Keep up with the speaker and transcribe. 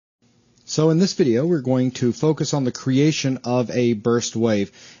So in this video, we're going to focus on the creation of a burst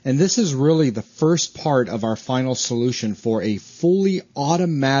wave. And this is really the first part of our final solution for a fully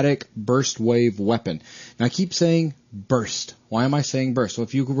automatic burst wave weapon. Now I keep saying burst. Why am I saying burst? Well,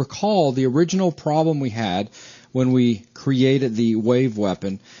 if you recall, the original problem we had when we created the wave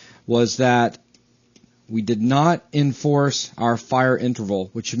weapon was that we did not enforce our fire interval,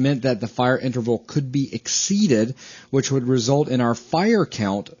 which meant that the fire interval could be exceeded, which would result in our fire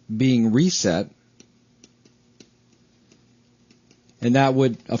count being reset. And that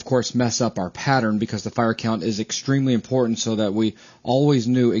would, of course, mess up our pattern because the fire count is extremely important so that we always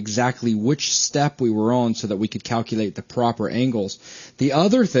knew exactly which step we were on so that we could calculate the proper angles. The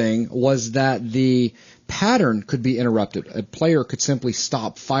other thing was that the pattern could be interrupted. A player could simply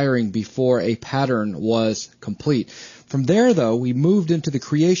stop firing before a pattern was complete. From there, though, we moved into the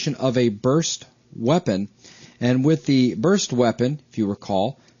creation of a burst weapon. And with the burst weapon, if you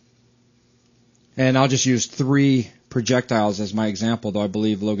recall, and I'll just use 3 projectiles as my example, though I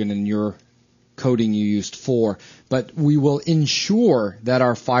believe, Logan, in your coding you used 4. But we will ensure that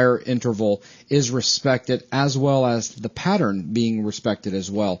our fire interval is respected as well as the pattern being respected as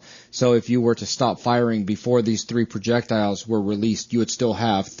well. So if you were to stop firing before these 3 projectiles were released, you would still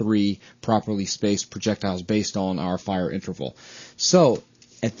have 3 properly spaced projectiles based on our fire interval. So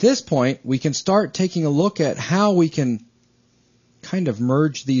at this point, we can start taking a look at how we can kind of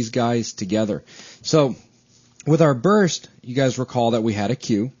merge these guys together. So with our burst, you guys recall that we had a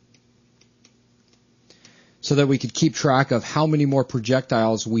queue so that we could keep track of how many more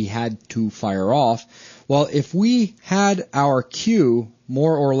projectiles we had to fire off. Well, if we had our queue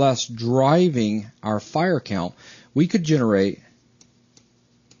more or less driving our fire count, we could generate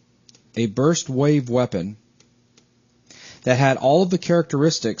a burst wave weapon that had all of the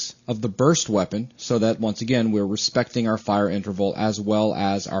characteristics of the burst weapon, so that, once again, we're respecting our fire interval as well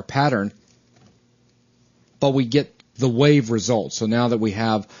as our pattern, but we get the wave result. So now that we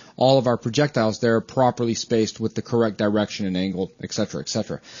have all of our projectiles there properly spaced with the correct direction and angle, etc.,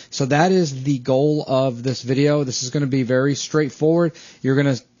 etc. So that is the goal of this video. This is going to be very straightforward. You're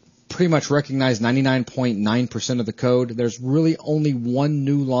going to pretty much recognize 99.9% of the code. There's really only one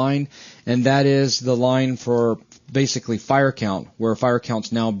new line, and that is the line for basically fire count, where fire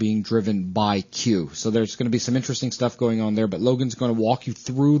count's now being driven by queue. So there's going to be some interesting stuff going on there, but Logan's going to walk you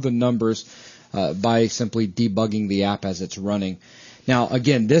through the numbers by simply debugging the app as it's running. Now,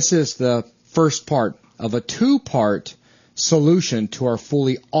 again, this is the first part of a 2-part solution to our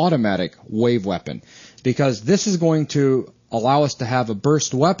fully automatic wave weapon, because this is going to allow us to have a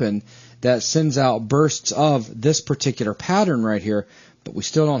burst weapon that sends out bursts of this particular pattern right here, but we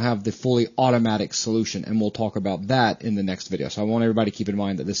still don't have the fully automatic solution, and we'll talk about that in the next video. So I want everybody to keep in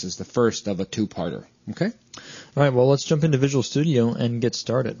mind that this is the first of a 2-parter. Okay? All right, well, let's jump into Visual Studio and get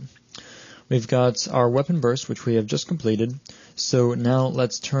started. We've got our weapon burst, which we have just completed. So now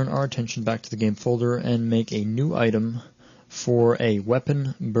let's turn our attention back to the game folder and make a new item for a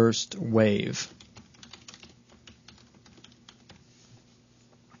weapon burst wave.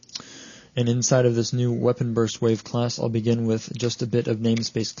 And inside of this new weapon burst wave class, I'll begin with just a bit of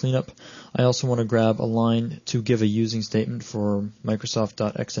namespace cleanup. I also want to grab a line to give a using statement for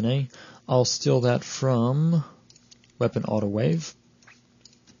Microsoft.xna. I'll steal that from weapon auto wave.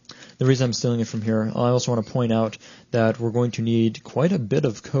 The reason I'm stealing it from here, I also want to point out that we're going to need quite a bit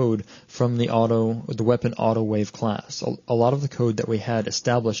of code from the weapon auto wave class. A lot of the code that we had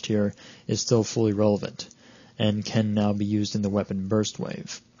established here is still fully relevant and can now be used in the weapon burst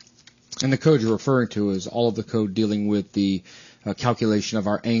wave. And the code you're referring to is all of the code dealing with the calculation of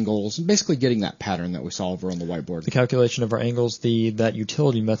our angles, and basically getting that pattern that we saw over on the whiteboard. The calculation of our angles, that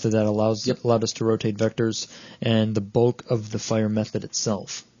utility method that allowed us to rotate vectors, and the bulk of the fire method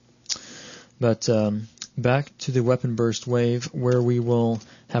itself. But back to the weapon burst wave, where we will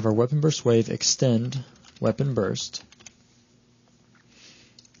have our weapon burst wave extend weapon burst.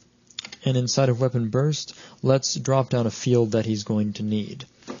 And inside of weapon burst, let's drop down a field that he's going to need.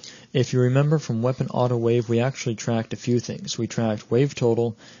 If you remember from weapon auto wave, we actually tracked a few things. We tracked wave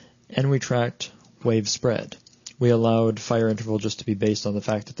total, and we tracked wave spread. We allowed fire interval just to be based on the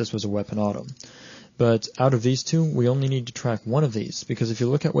fact that this was a weapon auto. But out of these 2, we only need to track one of these, because if you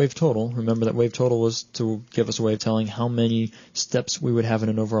look at wave total, remember that wave total was to give us a way of telling how many steps we would have in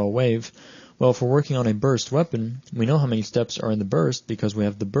an overall wave. Well, if we're working on a burst weapon, we know how many steps are in the burst because we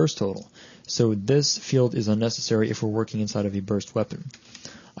have the burst total. So this field is unnecessary if we're working inside of a burst weapon.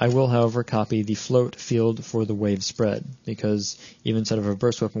 I will, however, copy the float field for the wave spread, because even inside of a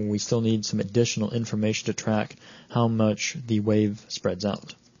burst weapon, we still need some additional information to track how much the wave spreads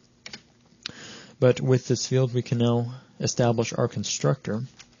out. But with this field, we can now establish our constructor.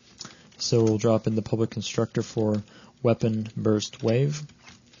 So we'll drop in the public constructor for weapon burst wave,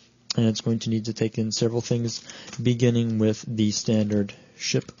 and it's going to need to take in several things, beginning with the standard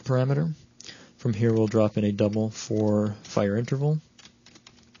ship parameter. From here we'll drop in a double for fire interval,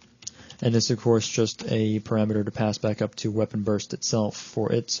 and this of course just a parameter to pass back up to weapon burst itself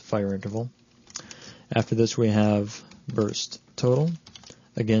for its fire interval. After this we have burst total,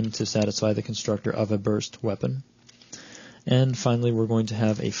 again to satisfy the constructor of a burst weapon. And finally we're going to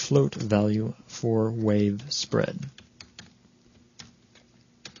have a float value for wave spread.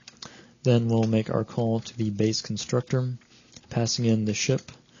 Then we'll make our call to the base constructor, passing in the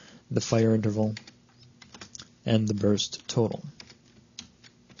ship, the fire interval, and the burst total.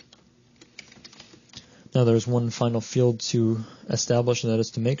 Now there's one final field to establish, and that is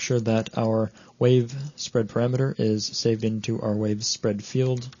to make sure that our wave spread parameter is saved into our wave spread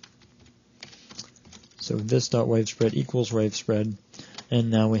field. So this.wavespread equals wavespread, and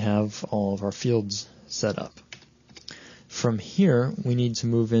now we have all of our fields set up. From here, we need to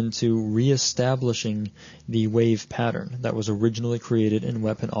move into reestablishing the wave pattern that was originally created in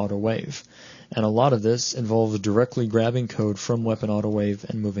Weapon Auto Wave. And a lot of this involves directly grabbing code from Weapon Auto Wave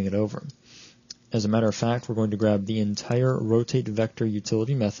and moving it over. As a matter of fact, we're going to grab the entire rotate vector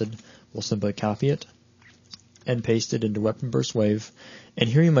utility method. We'll simply copy it and paste it into Weapon Burst Wave. And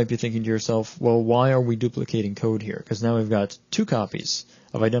here you might be thinking to yourself, well, why are we duplicating code here? Because now we've got two copies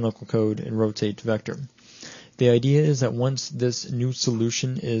of identical code in rotate vector. The idea is that once this new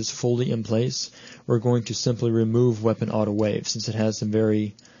solution is fully in place, we're going to simply remove Weapon Auto Wave since it has some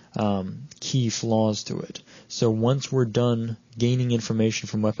very key flaws to it. So once we're done gaining information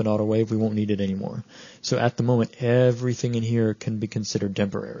from Weapon Auto Wave, we won't need it anymore. So at the moment, everything in here can be considered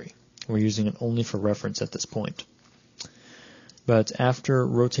temporary. We're using it only for reference at this point. But after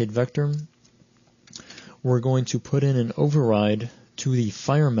rotate vector, we're going to put in an override to the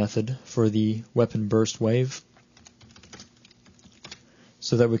fire method for the weapon burst wave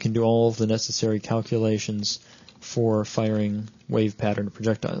so that we can do all of the necessary calculations for firing wave pattern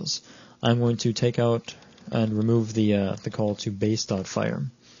projectiles. I'm going to take out and remove the call to base.fire.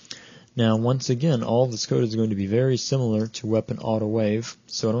 Now, once again, all of this code is going to be very similar to Weapon Auto Wave.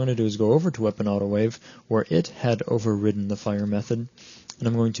 So what I'm going to do is go over to Weapon Auto Wave where it had overridden the fire method, and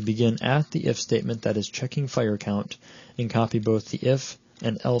I'm going to begin at the if statement that is checking fire count and copy both the if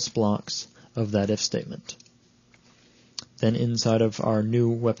and else blocks of that if statement. Then inside of our new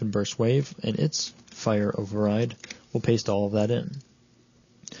Weapon Burst Wave and its fire override, we'll paste all of that in.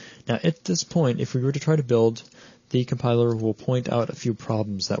 Now at this point, if we were to try to build, the compiler will point out a few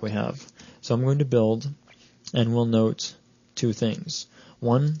problems that we have. So I'm going to build, and we'll note two things.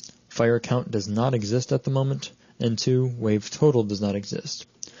 One, fire count does not exist at the moment, and two, wave total does not exist.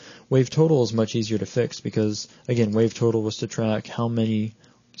 Wave total is much easier to fix because, again, wave total was to track how many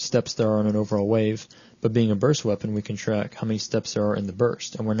steps there are on an overall wave, but being a burst weapon, we can track how many steps there are in the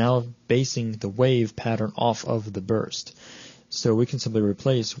burst, and we're now basing the wave pattern off of the burst. So we can simply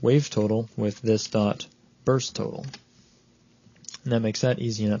replace wave total with this dot burst total. And that makes that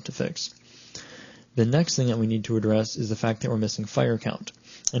easy enough to fix. The next thing that we need to address is the fact that we're missing fire count.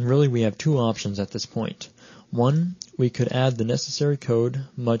 And really we have two options at this point. One, we could add the necessary code,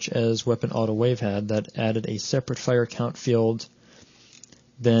 much as Weapon Auto Wave had, that added a separate fire count field,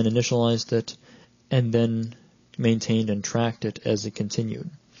 then initialized it, and then maintained and tracked it as it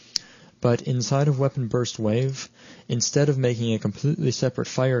continued. But inside of Weapon Burst Wave, instead of making a completely separate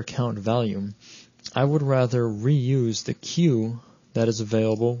fire count value, I would rather reuse the queue that is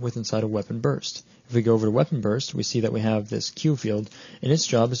available with inside of Weapon Burst. If we go over to Weapon Burst, we see that we have this queue field, and its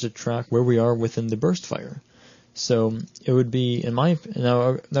job is to track where we are within the burst fire. So it would be, in my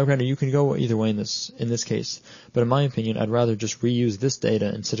now granted, you can go either way in this case, but in my opinion, I'd rather just reuse this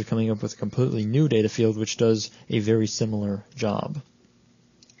data instead of coming up with a completely new data field which does a very similar job.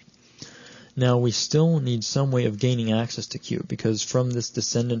 Now we still need some way of gaining access to Q because from this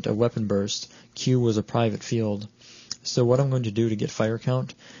descendant of Weapon Burst, Q was a private field. So what I'm going to do to get fire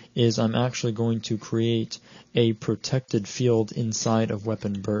count is I'm actually going to create a protected field inside of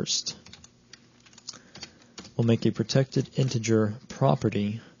Weapon Burst. We'll make a protected integer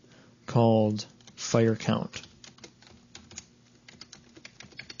property called fire count.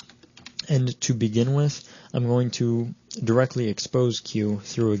 And to begin with, I'm going to directly expose Q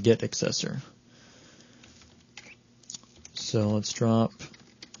through a get accessor. So let's drop,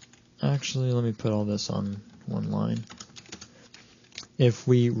 actually let me put all this on one line. If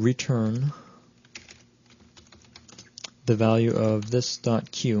we return the value of this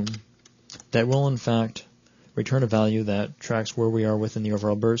 .q, that will in fact return a value that tracks where we are within the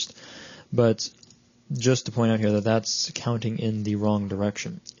overall burst, but just to point out here that that's counting in the wrong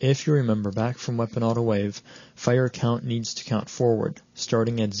direction. If you remember back from weapon auto wave, fire count needs to count forward,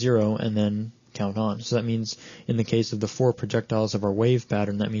 starting at 0 and then count on. So that means in the case of the 4 projectiles of our wave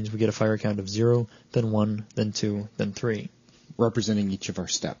pattern, that means we get a fire count of 0, then 1, then 2, then 3. Representing each of our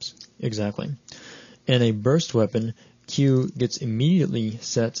steps. Exactly. In a burst weapon, Q gets immediately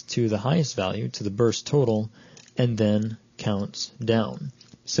set to the highest value, to the burst total, and then counts down.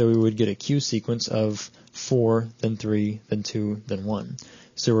 So we would get a Q sequence of 4, then 3, then 2, then 1.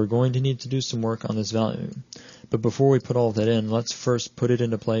 So we're going to need to do some work on this value. But before we put all of that in, let's first put it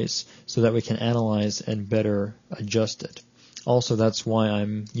into place so that we can analyze and better adjust it. Also, that's why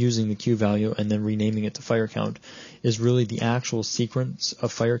I'm using the Q value and then renaming it to fire count, is really the actual sequence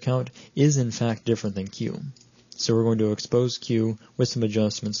of fire count is in fact different than Q. So we're going to expose Q with some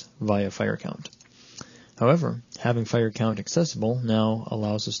adjustments via fire count. However, having fire count accessible now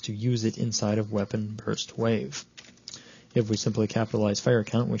allows us to use it inside of weapon burst wave. If we simply capitalize fire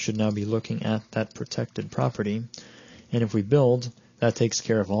count, we should now be looking at that protected property, and if we build, that takes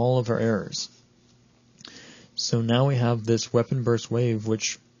care of all of our errors. So now we have this weapon burst wave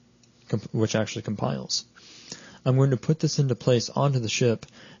which actually compiles. I'm going to put this into place onto the ship,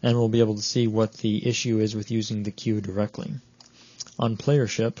 and we'll be able to see what the issue is with using the Q directly. On player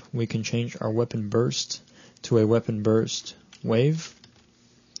ship, we can change our weapon burst to a weapon burst wave,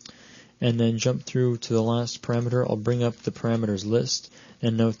 and then jump through to the last parameter. I'll bring up the parameters list,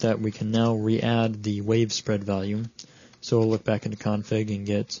 and note that we can now re-add the wave spread value. So we'll look back into config and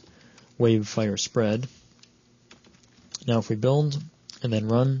get wave fire spread. Now if we build and then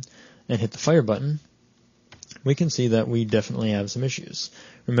run and hit the fire button, we can see that we definitely have some issues.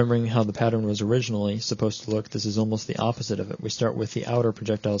 Remembering how the pattern was originally supposed to look, this is almost the opposite of it. We start with the outer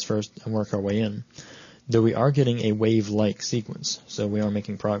projectiles first and work our way in. Though we are getting a wave-like sequence, so we are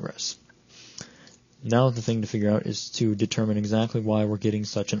making progress. Now the thing to figure out is to determine exactly why we're getting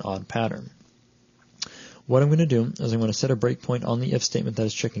such an odd pattern. What I'm going to do is I'm going to set a breakpoint on the if statement that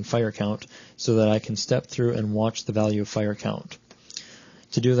is checking fire count so that I can step through and watch the value of fire count.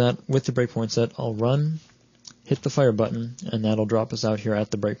 To do that, with the breakpoint set, I'll run, hit the fire button, and that'll drop us out here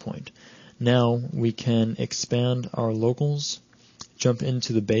at the breakpoint. Now we can expand our locals, jump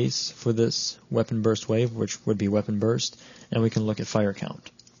into the base for this weapon burst wave, which would be weapon burst, and we can look at fire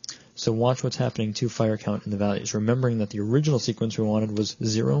count. So watch what's happening to fire count in the values, remembering that the original sequence we wanted was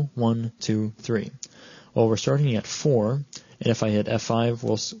 0, 1, 2, 3. Well, we're starting at 4, and if I hit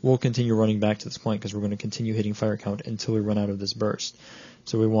F5, we'll continue running back to this point because we're going to continue hitting fire count until we run out of this burst.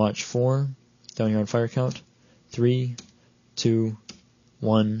 So we watch 4, down here on fire count, 3, 2,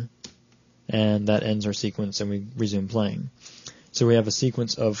 1, and that ends our sequence, and we resume playing. So we have a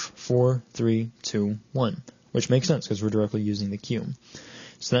sequence of 4, 3, 2, 1, which makes sense because we're directly using the Q.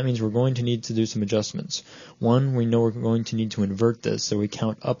 So that means we're going to need to do some adjustments. 1, we know we're going to need to invert this, so we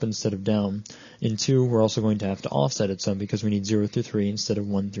count up instead of down. In 2, we're also going to have to offset it some because we need 0 through 3 instead of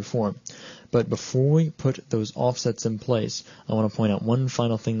 1 through 4. But before we put those offsets in place, I want to point out one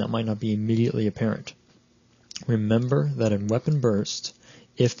final thing that might not be immediately apparent. Remember that in weapon burst,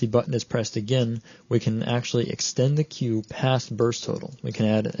 if the button is pressed again, we can actually extend the Q past burst total. We can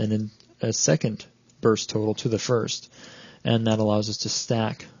add a second burst total to the first, and that allows us to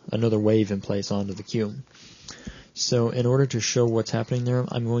stack another wave in place onto the Q. So in order to show what's happening there,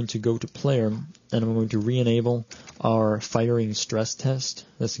 I'm going to go to player, and I'm going to re-enable our firing stress test.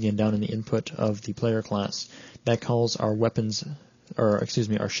 That's again down in the input of the player class. That calls our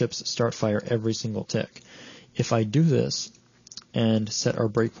our ship's start fire every single tick. If I do this and set our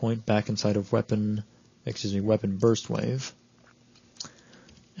breakpoint back inside of weapon burst wave,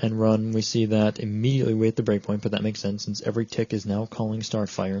 and run, we see that immediately we hit the breakpoint, but that makes sense since every tick is now calling start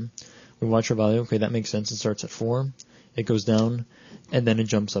fire. We watch our value, okay, that makes sense, it starts at 4, it goes down, and then it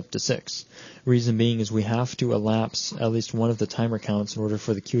jumps up to 6. Reason being is we have to elapse at least one of the timer counts in order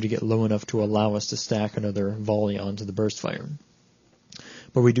for the Q to get low enough to allow us to stack another volley onto the burst fire.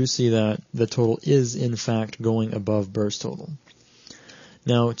 But we do see that the total is in fact going above burst total.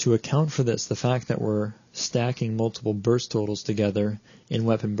 Now, to account for this, the fact that we're stacking multiple burst totals together in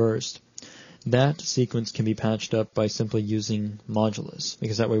weapon burst, that sequence can be patched up by simply using modulus,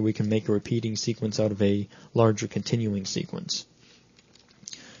 because that way we can make a repeating sequence out of a larger continuing sequence.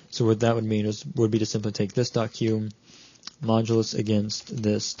 So what that would mean would be to simply take this .q modulus against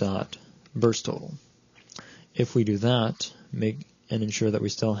this .burst total. If we do that, and ensure that we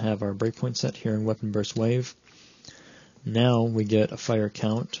still have our breakpoint set here in weapon burst wave, now we get a fire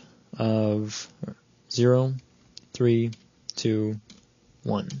count of 0, 3, 2,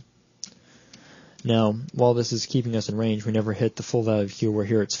 1. Now, while this is keeping us in range, we never hit the full value of Q, where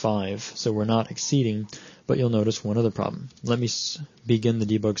here it's 5, so we're not exceeding, but you'll notice one other problem. Let me begin the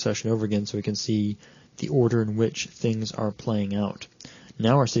debug session over again so we can see the order in which things are playing out.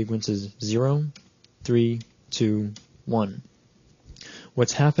 Now our sequence is 0, 3, 2, 1.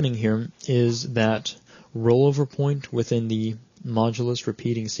 What's happening here is that rollover point within the modulus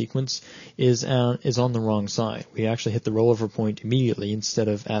repeating sequence is on the wrong side. We actually hit the rollover point immediately instead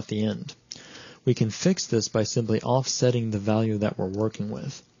of at the end. We can fix this by simply offsetting the value that we're working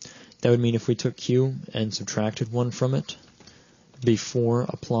with. That would mean if we took Q and subtracted 1 from it before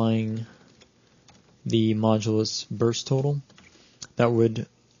applying the modulus burst total, that would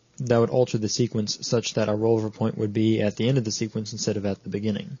alter the sequence such that our rollover point would be at the end of the sequence instead of at the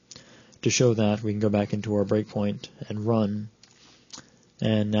beginning. To show that, we can go back into our breakpoint and run,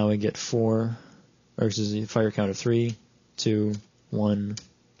 and now we get fire count of 3, 2, 1,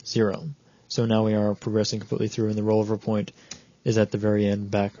 0. So now we are progressing completely through, and the rollover point is at the very end,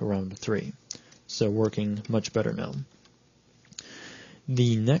 back around 3. So working much better now.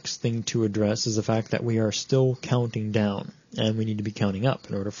 The next thing to address is the fact that we are still counting down, and we need to be counting up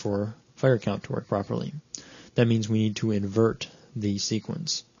in order for fire count to work properly. That means we need to invert the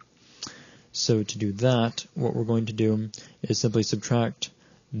sequence. So to do that, what we're going to do is simply subtract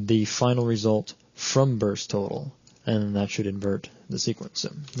the final result from burst total, and that should invert the sequence. So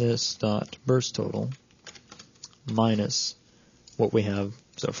this dot burst total minus what we have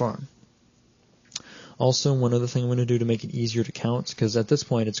so far. Also, one other thing I'm going to do to make it easier to count, because at this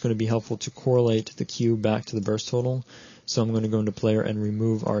point it's going to be helpful to correlate the Q back to the burst total. So I'm going to go into player and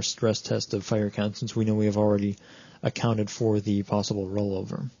remove our stress test of fire count, since we know we have already accounted for the possible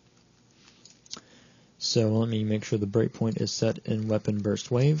rollover. So let me make sure the breakpoint is set in weapon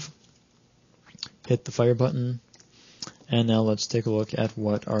burst wave. Hit the fire button, and now let's take a look at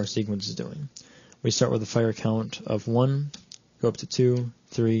what our sequence is doing. We start with a fire count of 1, go up to 2,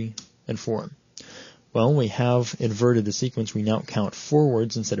 3, and 4. Well, we have inverted the sequence. We now count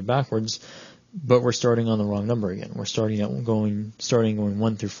forwards instead of backwards, but we're starting on the wrong number again. We're starting going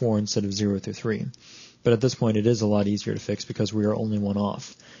 1 through 4 instead of 0 through 3. But at this point, it is a lot easier to fix because we are only 1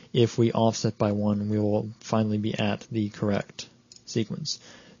 off. If we offset by 1, we will finally be at the correct sequence.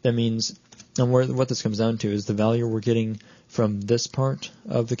 That means, and what this comes down to is the value we're getting from this part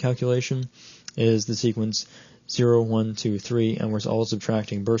of the calculation is the sequence 0, 1, 2, 3, and we're all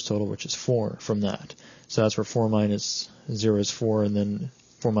subtracting burst total, which is 4, from that. So that's where 4 minus 0 is 4, and then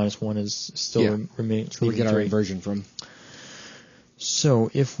 4 minus 1 is still remaining. So we get our inversion from. So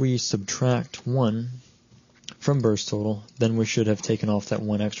if we subtract 1 from burst total, then we should have taken off that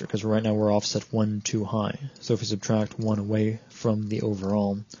 1 extra, because right now we're offset 1 too high. So if we subtract 1 away from the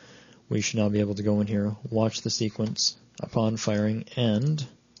overall, we should now be able to go in here, watch the sequence upon firing, and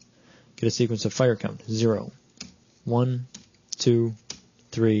get a sequence of fire count. 0, 1, 2,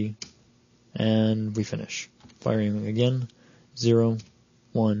 3, and we finish. Firing again. 0,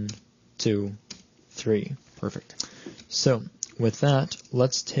 1, 2, 3. Perfect. So with that,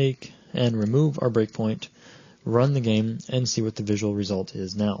 let's take and remove our breakpoint, run the game, and see what the visual result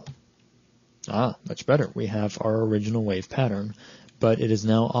is now. Much better. We have our original wave pattern, but it is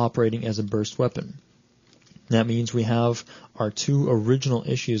now operating as a burst weapon. That means we have our 2 original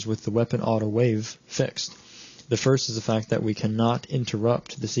issues with the weapon auto wave fixed. The first is the fact that we cannot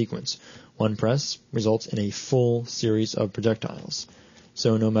interrupt the sequence. One press results in a full series of projectiles.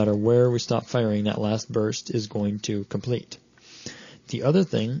 So no matter where we stop firing, that last burst is going to complete. The other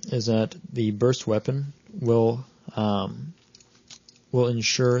thing is that the burst weapon will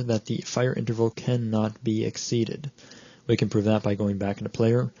ensure that the fire interval cannot be exceeded. We can prove that by going back into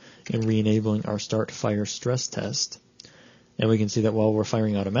player and re-enabling our start fire stress test. And we can see that while we're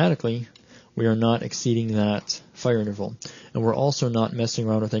firing automatically, we are not exceeding that fire interval. And we're also not messing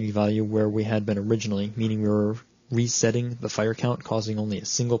around with any value where we had been originally, meaning we were resetting the fire count, causing only a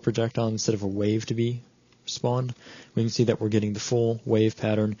single projectile instead of a wave to be spawned. We can see that we're getting the full wave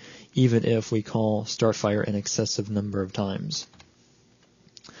pattern, even if we call start fire an excessive number of times.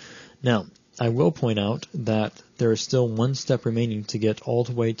 Now, I will point out that there is still one step remaining to get all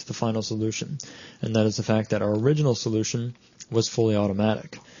the way to the final solution, and that is the fact that our original solution was fully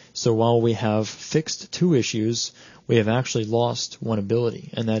automatic. So while we have fixed 2 issues, we have actually lost one ability,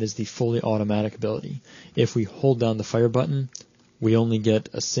 and that is the fully automatic ability. If we hold down the fire button, we only get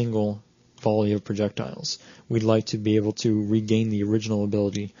a single volley of projectiles. We'd like to be able to regain the original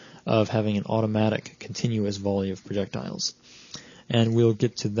ability of having an automatic continuous volley of projectiles. And we'll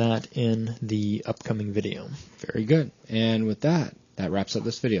get to that in the upcoming video. Very good. And with that, that wraps up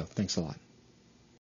this video. Thanks a lot.